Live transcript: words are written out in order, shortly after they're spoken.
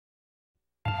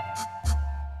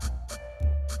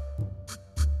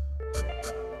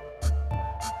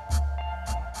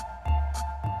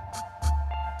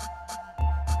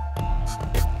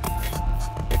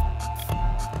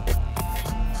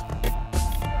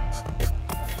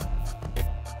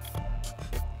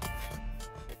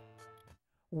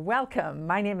Welcome.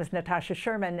 My name is Natasha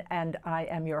Sherman, and I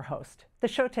am your host. The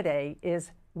show today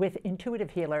is with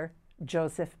intuitive healer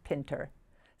Jozef Pinter.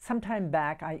 Sometime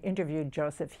back, I interviewed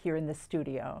Jozef here in the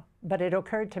studio, but it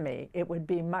occurred to me it would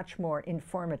be much more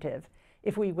informative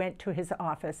if we went to his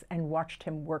office and watched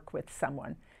him work with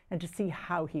someone and to see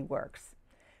how he works.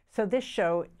 So this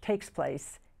show takes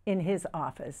place in his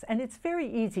office, and it's very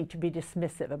easy to be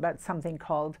dismissive about something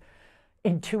called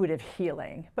intuitive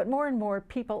healing, but more and more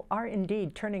people are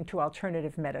indeed turning to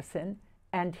alternative medicine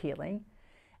and healing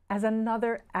as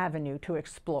another avenue to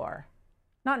explore.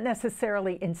 Not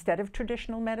necessarily instead of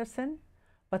traditional medicine,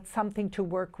 but something to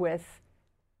work with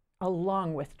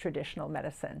along with traditional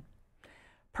medicine.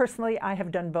 Personally, I have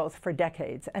done both for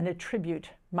decades and attribute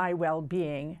my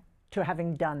well-being to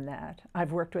having done that.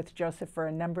 I've worked with Jozef for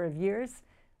a number of years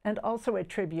and also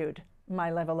attribute my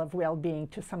level of well-being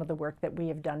to some of the work that we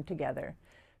have done together.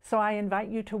 So I invite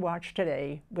you to watch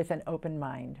today with an open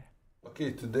mind.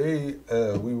 Okay, today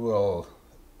we will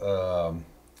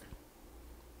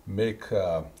make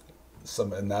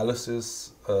some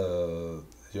analysis.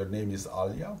 Your name is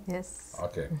Alia? Yes.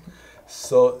 Okay.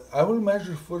 So I will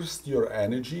measure first your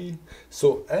energy.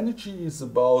 So energy is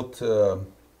about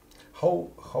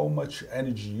how much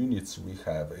energy units we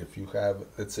have. If you have,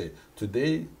 let's say,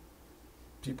 today,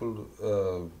 people,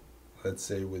 let's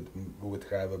say, would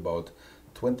have about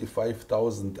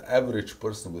 25,000, average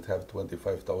person would have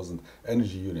 25,000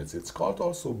 energy units. It's called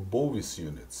also Bovis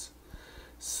units.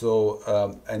 So,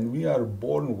 and we are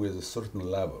born with a certain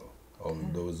level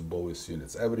of those Bovis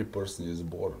units. Every person is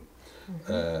born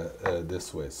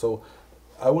this way. So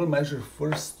I will measure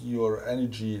first your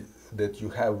energy that you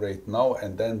have right now,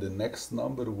 and then the next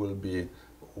number will be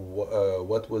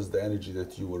what was the energy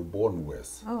that you were born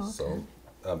with. Oh, okay.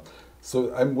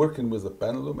 So I'm working with a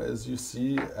pendulum, as you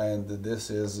see, and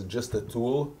this is just a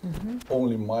tool.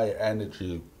 Only my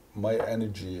energy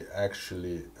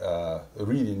actually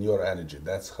reading your energy.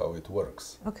 That's how it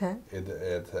works. Okay.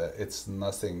 It's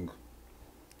nothing,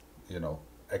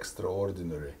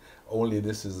 extraordinary. Only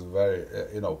this is very,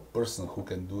 person who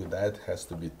can do that has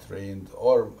to be trained,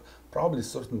 or probably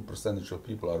certain percentage of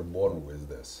people are born with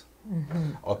this.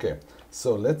 Okay,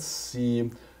 so let's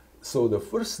see. So the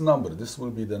first number, this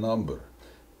will be the number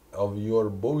of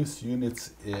your Bovis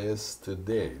units is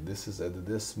today, this is at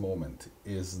this moment,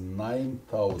 is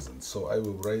 9,000. So I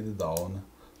will write it down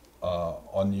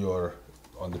on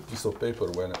the piece of paper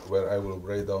where I will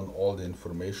write down all the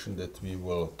information that we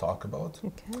will talk about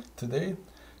today.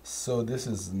 So this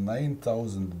is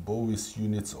 9,000 Bovis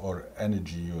units or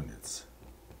energy units.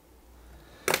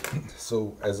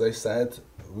 So as I said,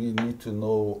 we need to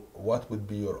know what would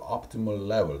be your optimal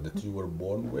level that you were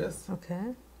born with.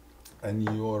 Okay. And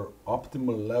your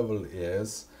optimal level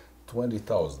is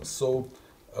 20,000. So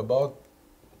about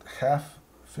half,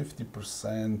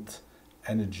 50%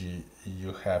 energy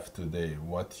you have today,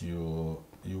 what you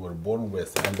were born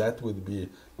with, and that would be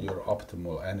your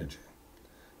optimal energy.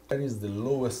 That is the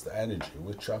lowest energy.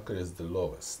 Which chakra is the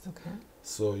lowest? Okay.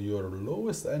 So your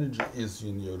lowest energy is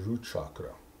in your root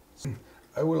chakra.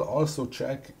 I will also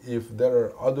check if there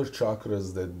are other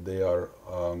chakras that they are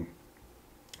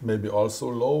maybe also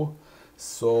low.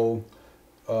 So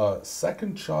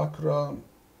second chakra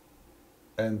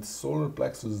and solar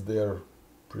plexus, they are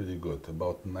pretty good,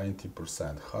 about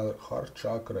 90%. Heart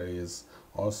chakra is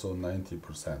also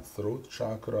 90%. Throat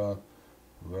chakra,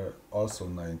 also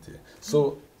 90.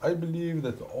 So I believe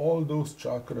that all those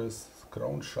chakras,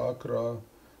 crown chakra,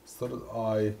 third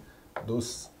eye,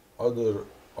 those other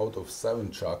out of 7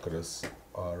 chakras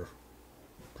are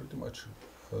pretty much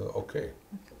okay.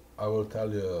 I will tell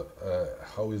you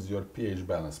how is your pH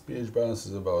balance. pH balance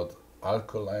is about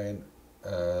alkaline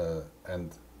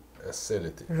and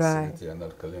acidity, acidity and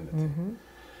alkalinity.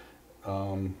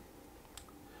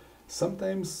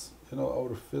 Sometimes,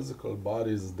 our physical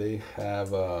bodies, they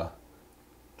have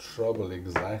trouble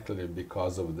exactly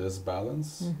because of this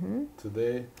balance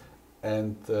today,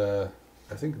 and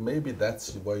I think maybe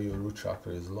that's why your root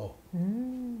chakra is low.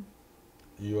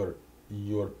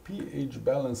 Your pH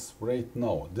balance right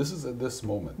now, this is at this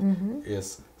moment,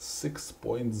 is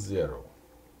 6.0.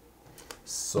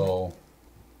 So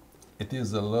it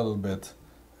is a little bit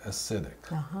acidic.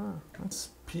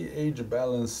 pH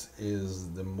balance is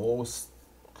the most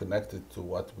connected to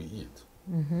what we eat.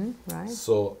 Right.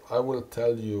 So I will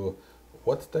tell you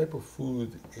what type of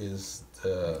food is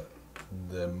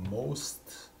the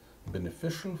most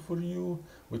beneficial for you,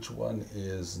 which one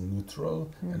is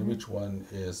neutral, and which one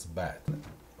is bad.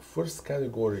 First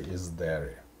category is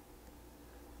dairy.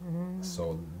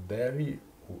 So dairy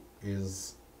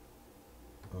is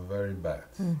very bad.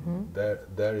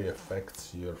 Dairy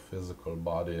affects your physical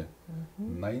body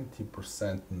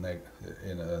 90%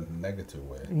 in a negative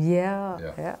way.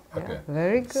 Yeah. Okay.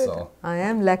 Very good. So, I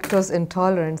am lactose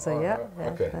intolerant, so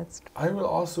okay. That's I will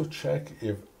also check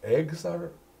if eggs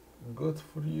are good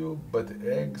for you, but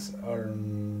eggs are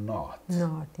not.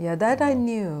 not. Yeah, that I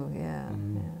knew. Yeah.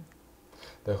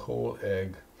 The whole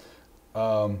egg,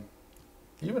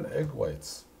 even egg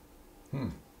whites.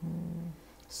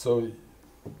 So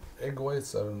egg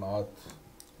whites are not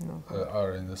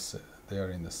are in they are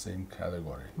in the same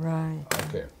category. Right.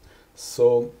 Okay.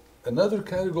 So another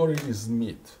category is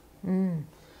meat.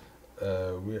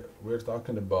 We're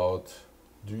talking about.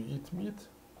 Do you eat meat?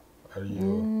 Are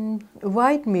you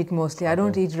White meat mostly. I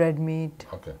don't eat red meat.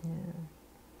 okay?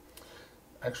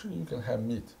 Actually, you can have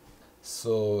meat.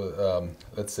 So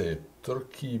let's say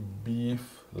turkey,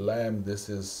 beef, lamb. This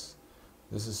is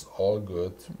all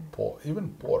good. Even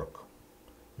pork.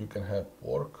 You can have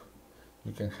pork.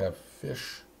 You can have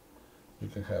fish. You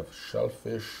can have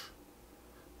shellfish.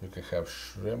 You can have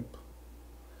shrimp.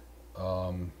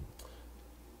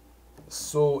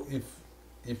 So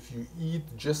if you eat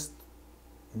just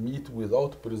meat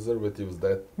without preservatives,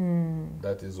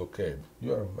 that is okay.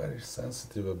 You are very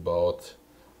sensitive about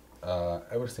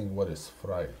everything what is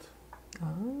fried.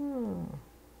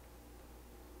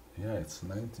 Yeah, it's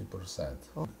 90%.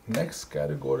 Next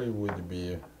category would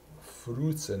be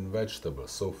fruits and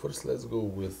vegetables. So first let's go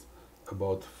with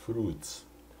about fruits.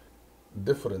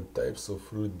 Different types of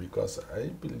fruit, because I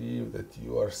believe that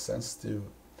you are sensitive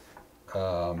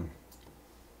on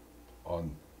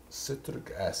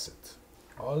citric acid.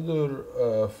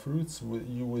 Other fruits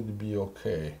you would be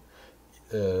okay.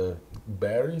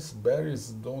 Berries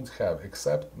don't have,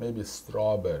 except maybe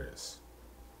strawberries.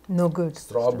 No good.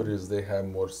 Strawberries, they have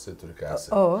more citric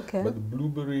acid. Oh, okay. But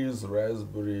blueberries,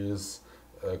 raspberries,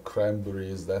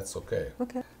 cranberries, that's okay.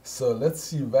 Okay. So let's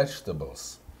see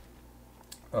vegetables.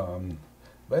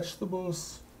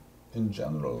 Vegetables in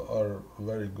general are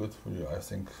very good for you. I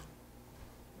think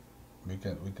we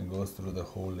can go through the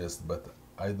whole list, but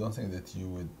I don't think that you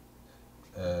would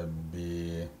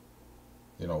be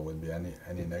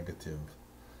any negative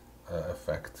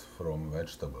effect from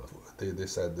vegetables. They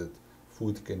said that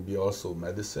food can be also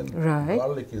medicine. Right.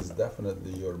 Garlic is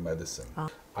definitely your medicine.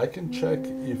 I can check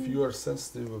if you are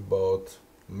sensitive about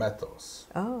metals.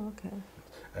 Oh, okay.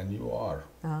 And you are.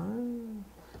 Ah.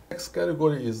 Next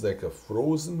category is like a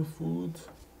frozen food.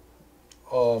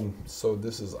 So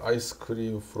this is ice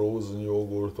cream, frozen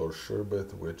yogurt, or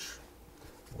sherbet, which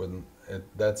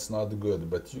that's not good,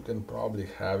 but you can probably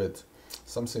have it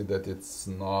something that it's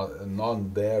not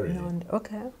non-dairy.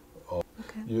 Okay.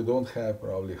 You don't have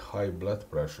probably high blood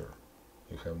pressure.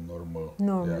 You have normal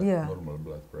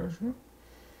blood pressure.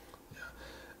 Yeah.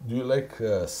 Do you like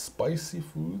spicy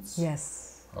foods?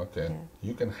 Yes. Okay. Yeah.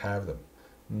 You can have them.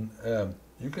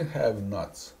 You can have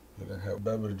nuts. You can have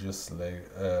beverages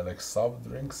like soft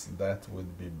drinks. That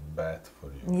would be bad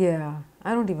for you. Yeah,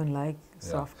 I don't even like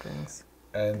soft drinks.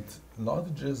 And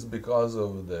not just because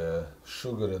of the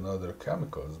sugar and other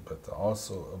chemicals, but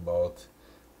also about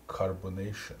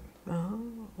carbonation.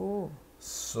 Oh.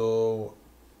 So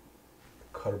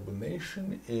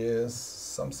carbonation is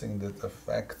something that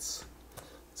affects,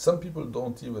 some people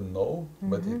don't even know,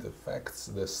 but it affects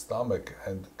the stomach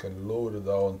and can lower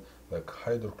down like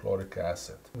hydrochloric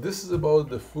acid. This is about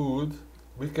the food.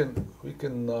 We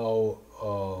can now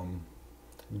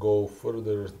go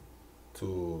further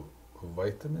to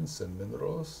vitamins and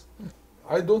minerals.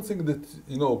 I don't think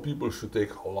that people should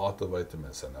take a lot of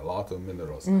vitamins and a lot of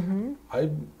minerals.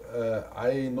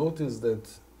 I noticed that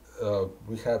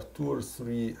we have 2 or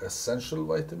 3 essential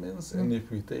vitamins, and if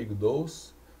we take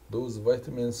those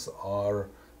vitamins are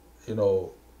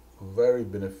very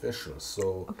beneficial.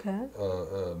 So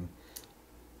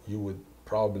you would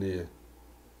probably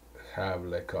have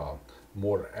like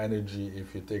more energy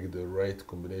if you take the right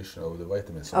combination of the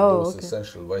vitamins, those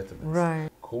essential vitamins. Right.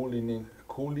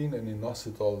 Choline and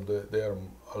inositol, they are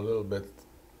a little bit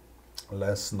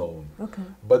less known. Okay.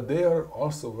 But they are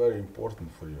also very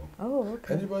important for you. Oh,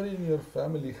 okay. Anybody in your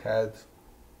family had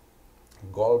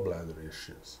gallbladder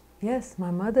issues? Yes,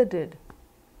 my mother did.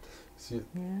 See,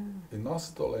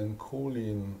 inositol and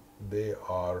choline, they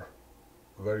are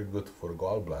very good for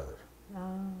gallbladder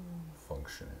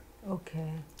functioning.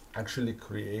 Okay. Actually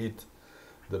create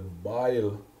the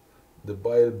bile. The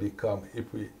bile become,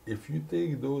 if you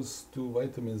take those 2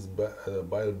 vitamins,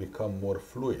 bile become more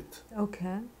fluid.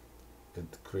 Okay.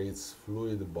 It creates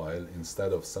fluid bile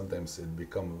instead of sometimes it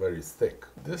become very thick.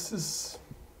 This is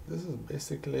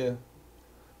basically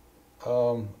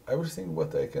everything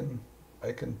what I can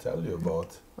I can tell you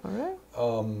about. All right.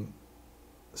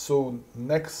 So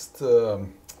next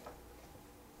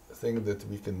thing that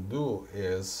we can do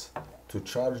is to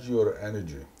charge your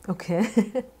energy. Okay.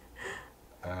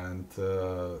 And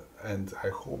I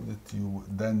hope that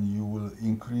you will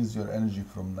increase your energy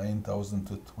from 9,000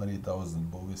 to 20,000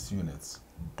 Bovis units.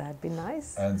 That'd be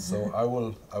nice. And so I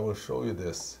will show you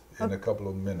this in a couple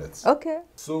of minutes. Okay.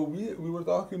 So we were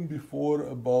talking before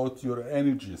about your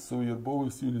energy. So your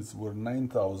Bovis units were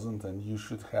 9,000, and you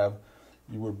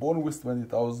were born with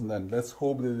 20,000, and let's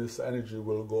hope that this energy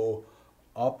will go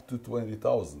up to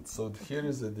 20,000. So here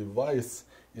is a device.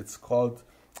 It's called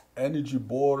energy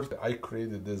board. I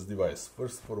created this device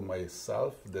first for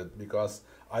myself, because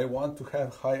I want to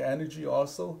have high energy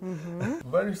also.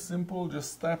 Very simple,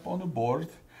 just tap on a board,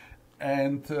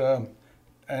 and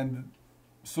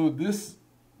so this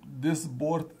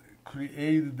board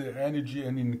creates the energy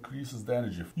and increases the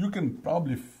energy. You can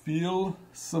probably feel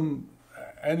some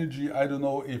energy. I don't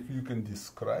know if you can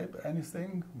describe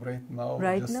anything right now.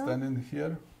 Standing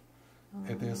here.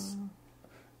 It is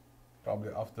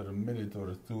probably after a minute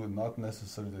or two, not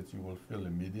necessary that you will feel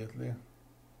immediately.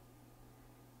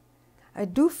 I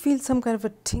do feel some kind of a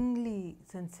tingly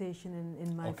sensation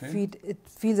in my feet. It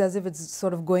feels as if it's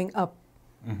sort of going up.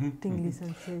 Tingly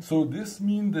sensation. So this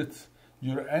means that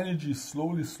your energy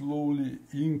slowly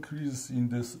increases in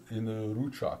the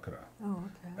root chakra. Oh,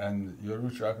 okay. And your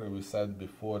root chakra, we said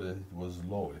before that it was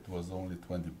low. It was only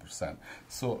 20%.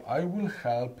 So I will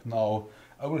help now.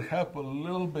 I will help a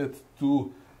little bit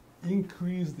to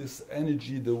increase this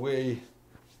energy the way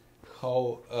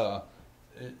how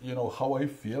I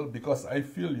feel, because I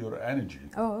feel your energy.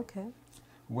 Oh, okay.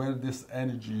 Where this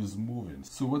energy is moving.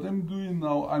 So what I'm doing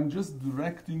now, I'm just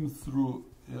directing through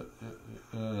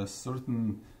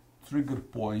certain trigger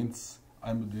points.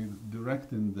 I'm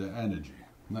directing the energy,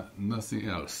 nothing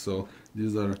else. So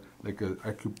these are like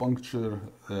acupuncture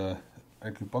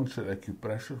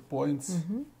acupressure points,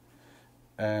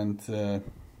 and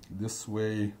this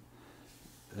way,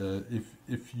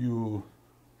 if you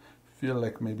feel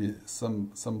like maybe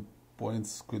some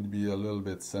points could be a little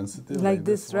bit sensitive. Like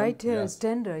this right here is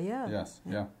tender, yeah. Yes,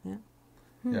 yeah.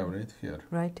 Yeah, right here.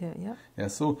 Right here, yeah. Yeah,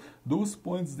 so those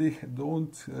points, they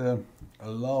don't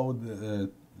allow the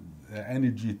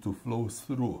energy to flow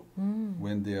through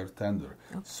when they are tender.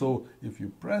 Okay. So if you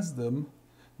press them,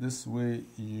 this way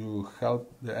you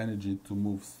help the energy to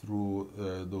move through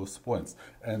those points.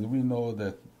 And we know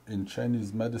that in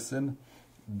Chinese medicine,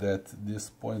 that these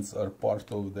points are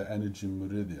part of the energy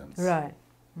meridians. Right.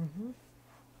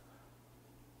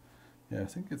 Yeah, I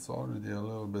think it's already a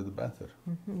little bit better.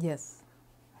 Yes.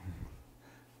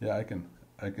 Yeah, I can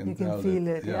you tell can feel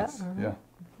it, yes, yeah?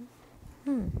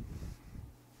 Yeah.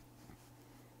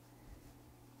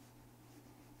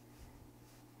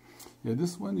 Yeah,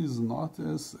 this one is not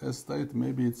as tight.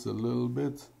 Maybe it's a little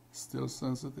bit still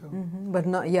sensitive. But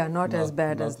not as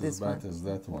bad as this one. Not as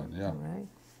bad as that one, yeah. Right.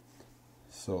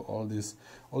 So all these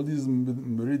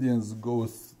meridians go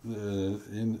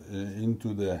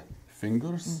into the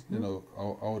fingers. You know,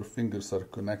 our fingers are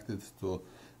connected to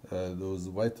those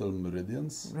vital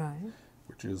meridians, right?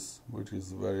 Which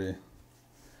is very,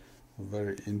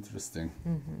 very interesting.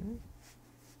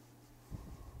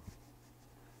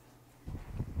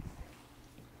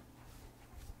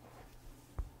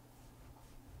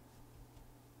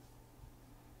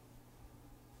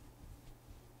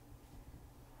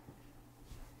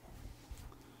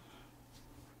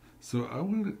 So I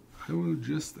will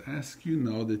just ask you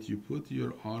now that you put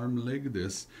your arm like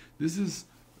this. This is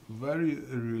very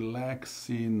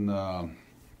relaxing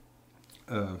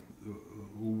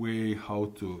way how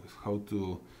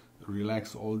to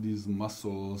relax all these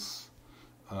muscles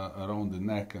around the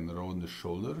neck and around the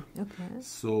shoulder. Okay.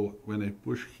 So when I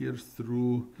push here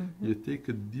through, you take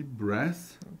a deep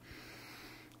breath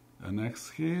and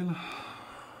exhale.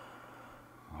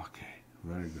 Okay,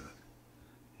 very good.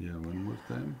 Yeah, one more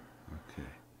time.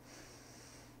 Okay.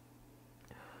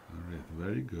 All right,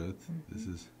 very good. This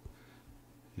is,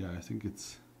 yeah, I think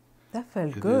it's. That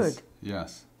felt good.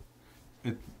 Yes.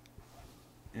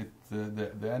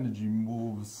 The energy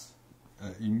moves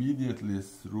immediately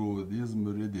through these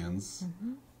meridians.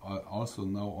 Also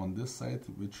now on this side,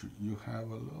 which you have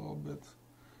a little bit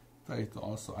tight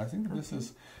also. I think this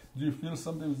is, do you feel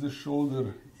sometimes the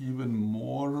shoulder even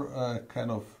more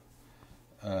kind of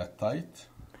tight?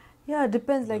 Yeah, it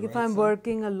depends. Like if I'm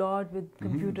working a lot with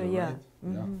computer, yeah.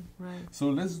 Right. So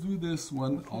let's do this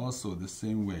one also the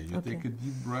same way. You take a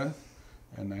deep breath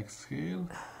and exhale.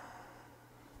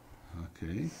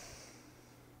 Okay.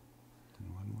 And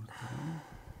one more time.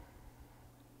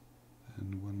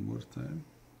 And one more time.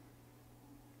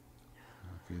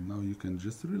 Okay, now you can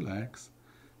just relax.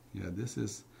 Yeah, this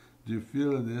is, do you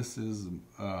feel this is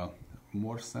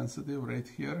more sensitive right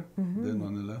here than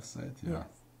on the left side? Yeah.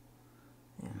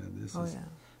 Yes. Yeah.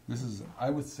 This is, I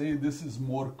would say this is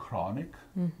more chronic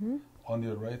on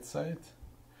your right side.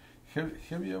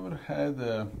 Have you ever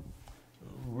had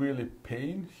really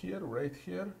pain here, right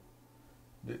here?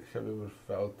 Have you ever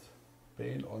felt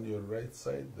pain on your right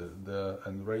side,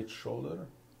 and right shoulder?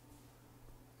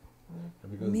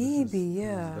 Because maybe, this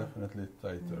is definitely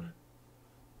tighter.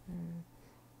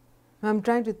 I'm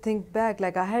trying to think back,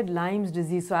 like I had Lyme's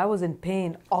disease, so I was in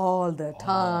pain all the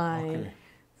time. Okay.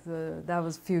 So that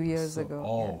was a few years ago.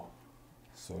 Oh,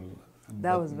 so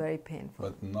that was very painful.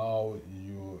 But now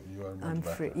you are much I'm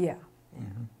better. free. Yeah.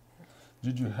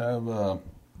 Did you have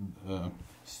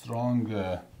strong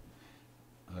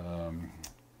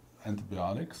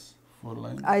antibiotics for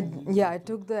Lyme disease? I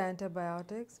took the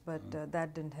antibiotics, but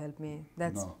that didn't help me.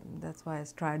 That's why I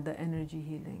tried the energy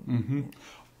healing.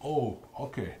 Oh,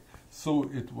 okay. So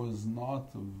it was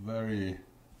not very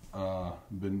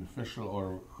beneficial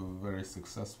or very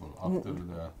successful after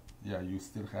the. Yeah, you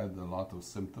still had a lot of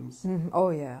symptoms. Oh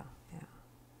yeah, yeah.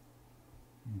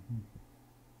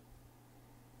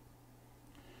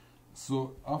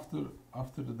 So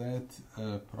after that,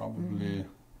 probably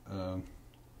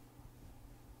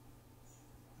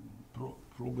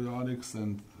probiotics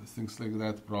and things like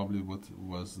that probably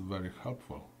was very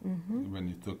helpful when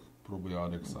you took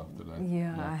probiotics after that.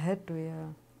 Yeah, I had to.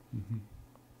 Yeah.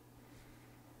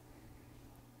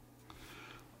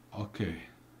 Okay.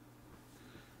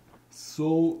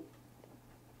 So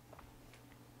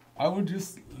I would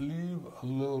just leave a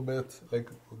little bit like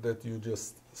that. You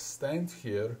just stand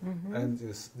here and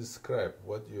just describe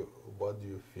what do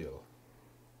you feel.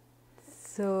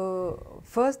 So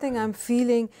first thing, I'm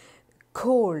feeling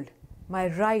cold. My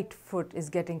right foot is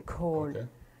getting cold,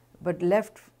 but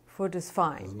left foot is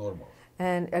fine. It's normal.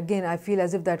 And again, I feel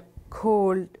as if that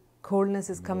coldness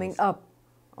is coming up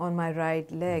on my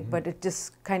right leg, but it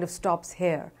just kind of stops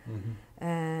here.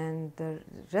 And the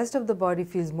rest of the body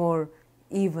feels more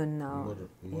even now.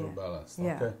 More balanced.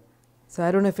 Yeah. Okay. So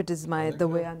I don't know if it is the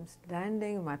way I'm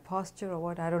standing, my posture or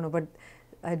what, I don't know, but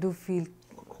I do feel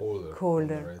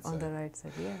colder on the right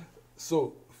side. Yeah.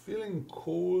 So feeling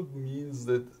cold means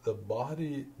that the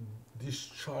body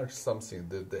discharges something,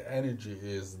 that the energy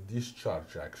is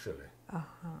discharged actually.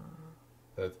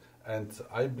 And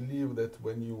I believe that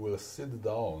when you will sit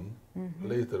down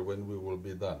later, when we will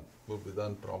be done, we'll be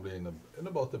done probably in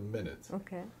about a minute.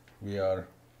 Okay. We are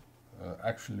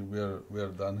actually we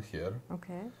are done here.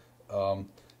 Okay.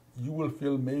 You will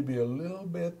feel maybe a little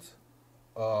bit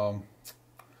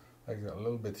like a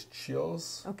little bit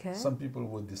chills. Okay. Some people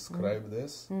would describe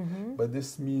this, but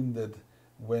this means that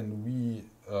when we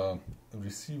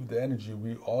receive the energy,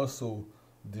 we also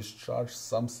discharge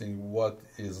something what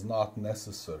is not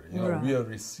necessary. You know, we are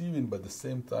receiving, but at the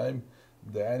same time,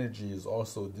 the energy is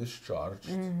also discharged,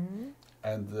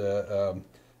 and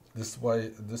this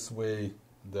way,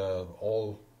 the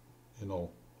all, you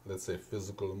know, let's say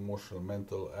physical, emotional,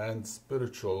 mental, and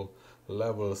spiritual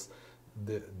levels,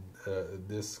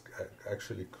 this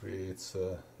actually creates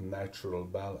a natural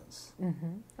balance.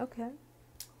 Okay.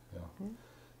 Yeah.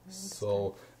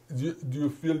 So, do you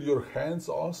feel your hands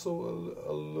also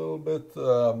a little bit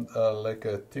like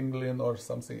a tingling or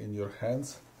something in your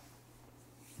hands?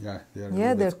 Yeah,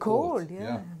 they're cold.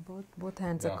 Yeah, both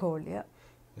hands are cold. Yeah.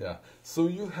 Yeah. So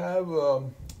you have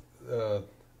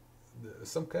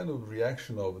some kind of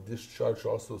reaction of discharge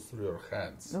also through your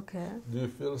hands. Okay. Do you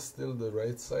feel still the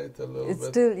right side a little bit?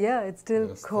 It's still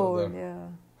cold. Still yeah.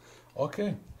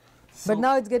 Okay. So but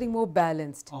now it's getting more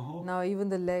balanced. Now even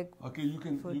the leg. Okay, you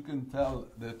can tell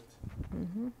that.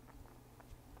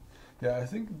 Yeah, I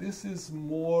think this is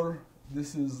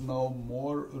now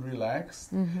more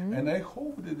relaxed, and I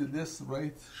hope that this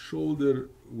right shoulder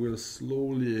will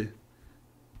slowly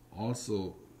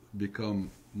also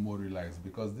become more relaxed,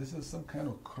 because this is some kind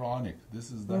of chronic.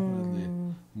 This is definitely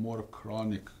more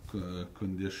chronic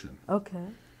condition. Okay.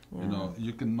 Yeah. You know,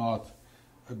 you cannot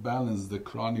balance the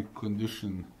chronic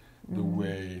condition the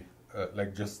way,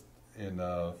 like just in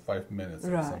 5 minutes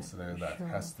or something like that. It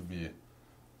has to be,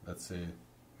 let's say,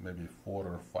 maybe 4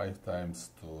 or 5 times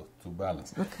to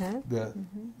balance. Okay. The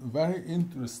very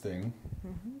interesting,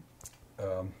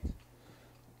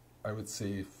 I would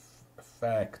say,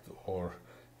 fact or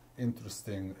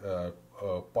interesting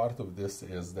part of this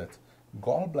is that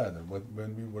gallbladder,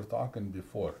 when we were talking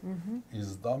before,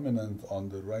 is dominant on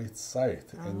the right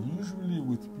side. And usually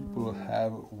with people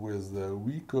with the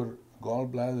weaker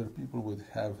gallbladder, people would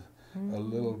have a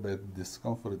little bit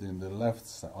discomfort in the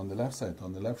on the left side,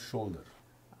 on the left shoulder.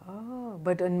 Oh,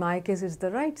 but in my case, it's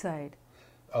the right side.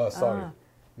 Sorry. Ah.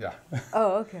 Yeah.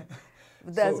 Oh, okay.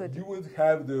 That's so what you would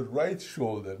have the right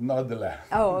shoulder, not the left.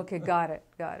 Oh, okay. Got it.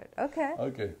 Got it. Okay.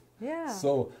 Okay. Yeah.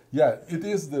 So, yeah, it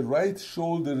is the right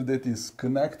shoulder that is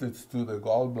connected to the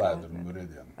gallbladder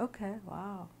meridian. Okay.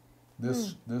 Wow.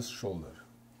 This shoulder.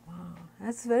 Wow.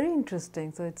 That's very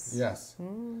interesting. So it's... Yes.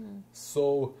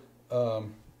 So,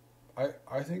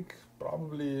 I think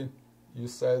probably you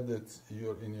said that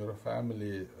in your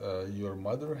family, your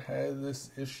mother had this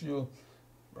issue.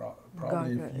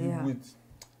 Probably if you would,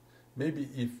 maybe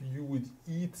if you would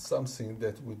eat something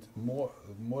that would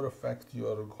more affect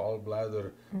your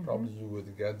gallbladder, probably you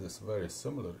would get this very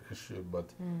similar issue. But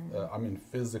I mean,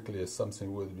 physically,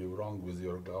 something would be wrong with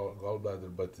your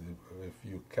gallbladder. But if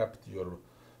you kept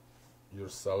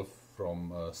yourself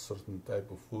from a certain type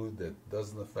of food that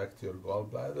doesn't affect your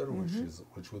gallbladder,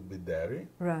 which would be dairy.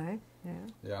 Right. Yeah.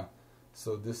 Yeah.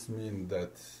 So this means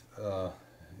that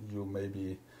you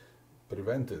maybe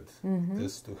prevented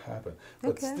this to happen,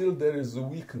 but still there is a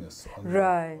weakness on your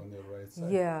right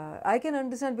side. Yeah, I can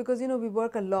understand because we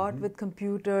work a lot with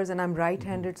computers, and I'm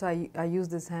right-handed, so I use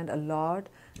this hand a lot,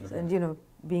 and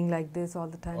being like this all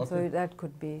the time, so that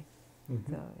could be.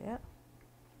 So yeah.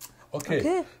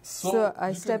 Okay. So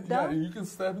I step down? Yeah, you can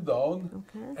step down,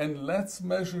 and let's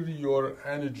measure your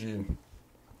energy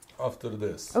after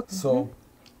this. Okay. So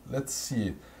let's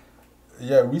see.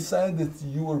 Yeah, we said that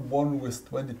you were born with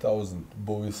 20,000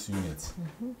 Bovis units.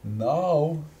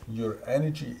 Now your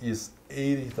energy is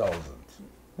 80,000.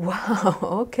 Wow,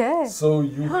 okay. So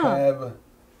you have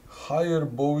higher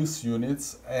Bovis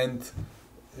units, and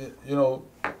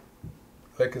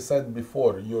like I said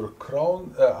before, your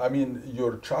crown,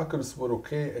 your chakras were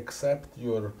okay, except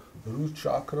your root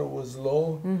chakra was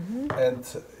low. And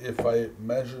if I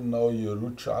measure now your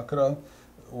root chakra,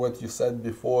 what you said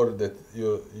before, that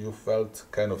you felt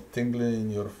kind of tingling in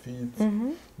your feet,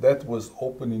 that was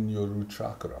open in your root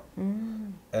chakra.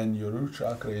 And your root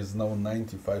chakra is now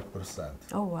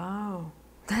 95%. Oh, wow.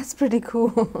 That's pretty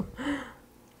cool.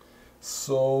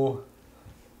 So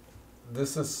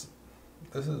this is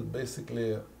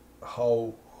basically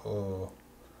how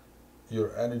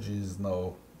your energy is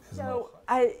now.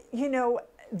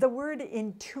 The word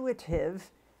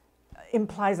intuitive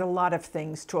implies a lot of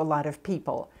things to a lot of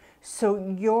people. So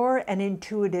you're an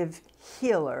intuitive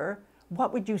healer.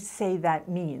 What would you say that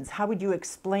means? How would you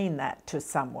explain that to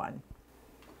someone?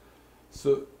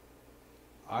 So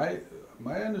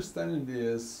my understanding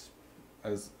is,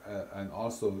 and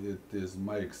also it is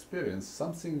my experience,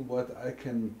 something what I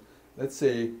can, let's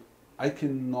say, I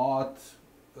cannot,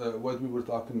 what we were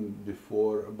talking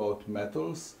before about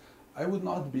metals, I would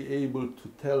not be able to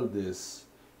tell this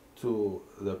to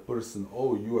the person,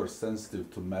 oh, you are sensitive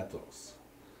to metals.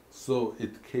 So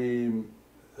it came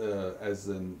as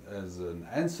an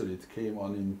answer, it came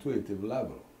on intuitive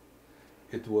level.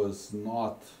 It was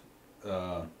not,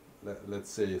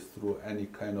 let's say, through any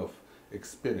kind of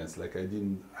experience, like I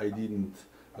didn't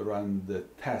run the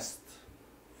test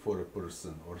for a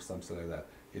person or something like that.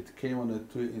 It came on an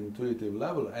intuitive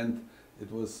level, and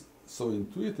it was, so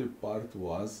intuitive part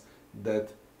was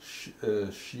that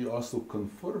she also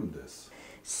confirmed this.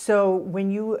 So when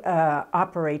you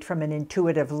operate from an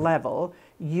intuitive level,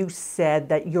 you said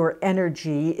that your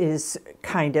energy is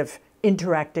kind of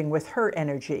interacting with her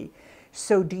energy.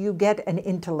 So do you get an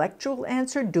intellectual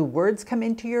answer? Do words come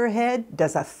into your head?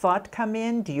 Does a thought come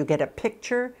in? Do you get a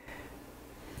picture?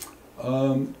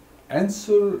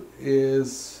 Answer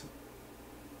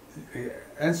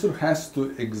has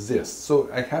to exist. So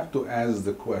I have to ask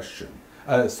the question.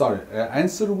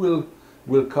 Answer will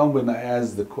come when I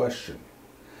ask the question.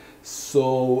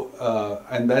 So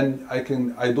and then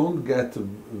I don't get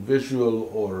visual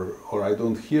or I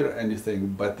don't hear anything,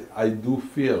 but I do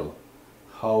feel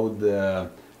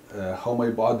how my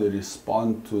body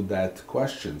responds to that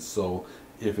question. So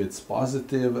if it's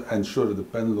positive, and sure, the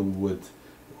pendulum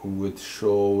would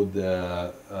show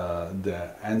the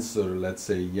answer, let's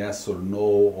say yes or no,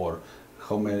 or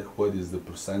what is the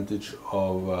percentage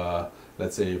of,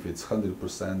 let's say if it's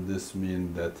 100%, this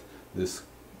means that this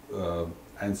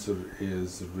answer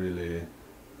is really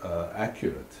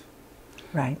accurate.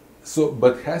 Right. So,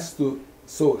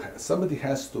 somebody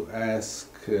has to ask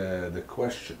the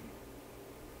question.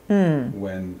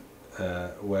 When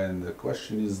the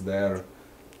question is there,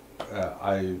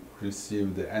 I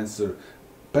receive the answer.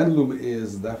 Pendulum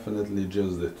is definitely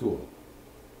just the tool.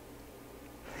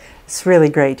 It's really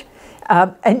great.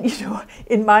 And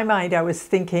in my mind, I was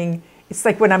thinking, it's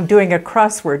like when I'm doing a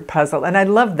crossword puzzle, and I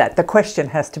love that. The question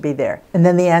has to be there, and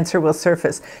then the answer will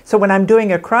surface. So when I'm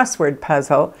doing a crossword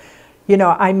puzzle,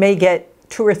 I may get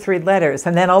 2 or 3 letters,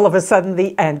 and then all of a sudden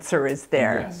the answer is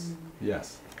there. Yes,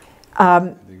 yes.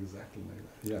 Exactly like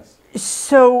that, yes.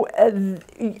 So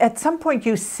at some point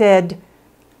you said,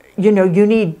 you know, you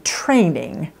need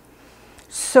training.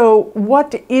 So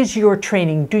what is your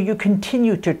training? Do you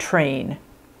continue to train?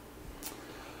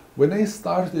 When I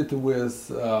started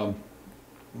with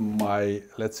my,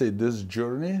 let's say, this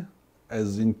journey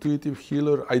as intuitive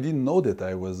healer, I didn't know that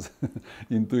I was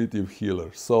intuitive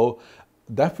healer. So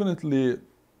definitely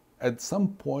at some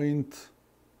point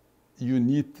you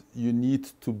need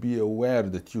to be aware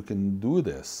that you can do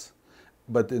this.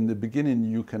 But in the beginning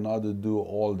you cannot do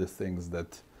all the things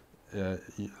that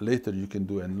later you can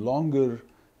do. And longer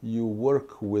you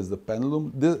work with the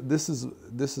pendulum, this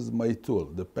is my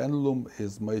tool. The pendulum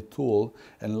is my tool,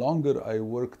 and longer I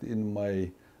worked in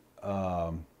my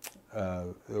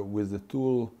with the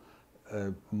tool,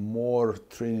 more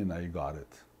training I got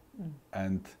it.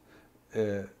 And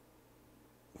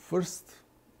first,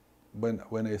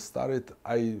 when I started,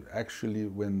 I actually,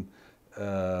 when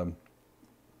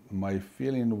my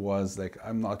feeling was like,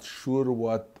 I'm not sure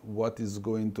what is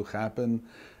going to happen.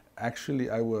 Actually,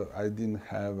 I didn't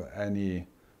have any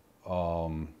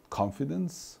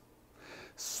confidence.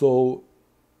 So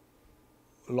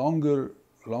longer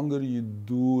you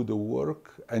do the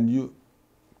work, and you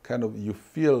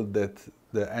feel that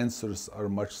the answers are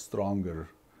much stronger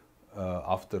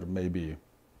after maybe,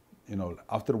 you know,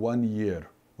 after 1 year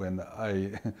when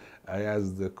I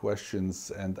asked the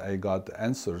questions and I got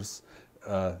answers.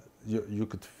 You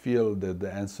could feel that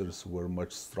the answers were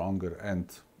much stronger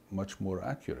and much more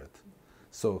accurate.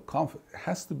 So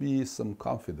has to be some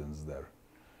confidence there.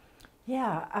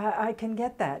 Yeah, I can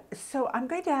get that. So I'm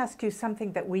going to ask you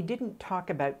something that we didn't talk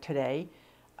about today.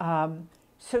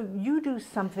 So you do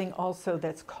something also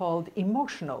that's called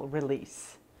emotional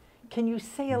release. Can you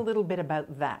say a little bit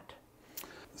about that?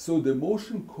 So the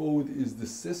emotion code is the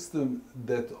system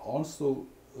that also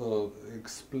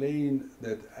explain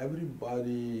that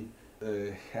everybody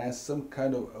has some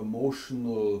kind of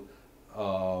emotional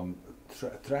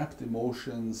trapped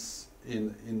emotions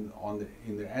in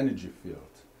the energy field.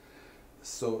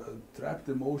 So trapped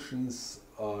emotions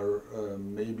are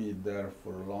maybe there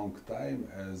for a long time,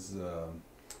 as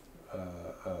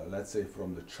let's say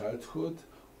from the childhood,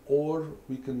 or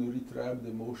we can retrap the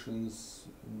emotions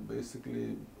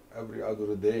basically every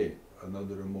other day,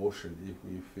 another emotion if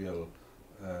we feel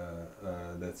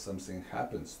that something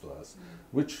happens to us,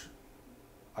 which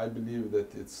I believe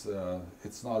that it's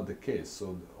not the case.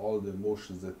 So all the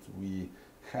emotions that we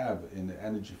have in the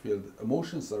energy field,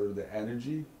 emotions are the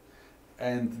energy,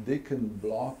 and they can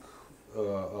block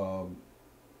the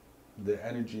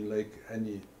energy like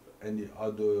any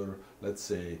other, let's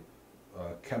say,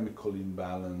 chemical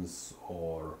imbalance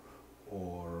or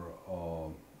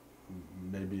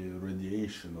maybe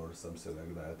radiation or something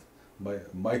like that.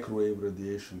 Microwave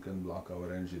radiation can block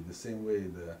our energy. The same way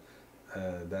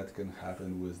that can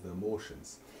happen with the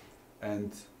emotions.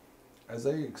 And as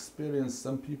I experienced,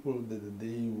 some people that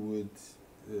they would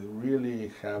really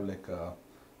have like a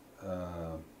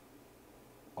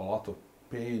lot of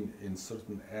pain in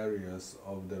certain areas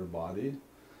of their body.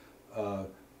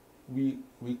 We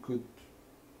could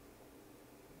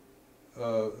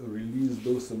release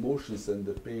those emotions and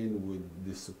the pain would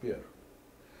disappear.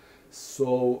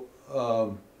 So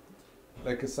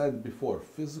like I said before,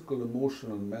 physical,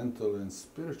 emotional, mental, and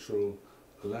spiritual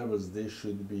levels, they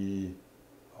should be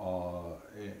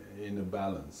in a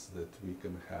balance, that we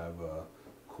can have a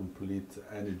complete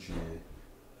energy,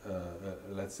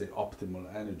 let's say optimal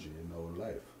energy in our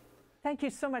life. Thank you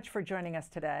so much for joining us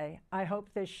today. I hope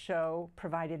this show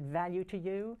provided value to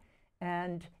you,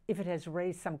 and if it has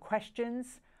raised some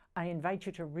questions, I invite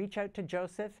you to reach out to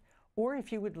Jozef, or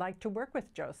if you would like to work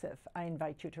with Jozef, I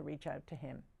invite you to reach out to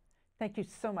him. Thank you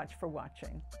so much for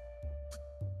watching.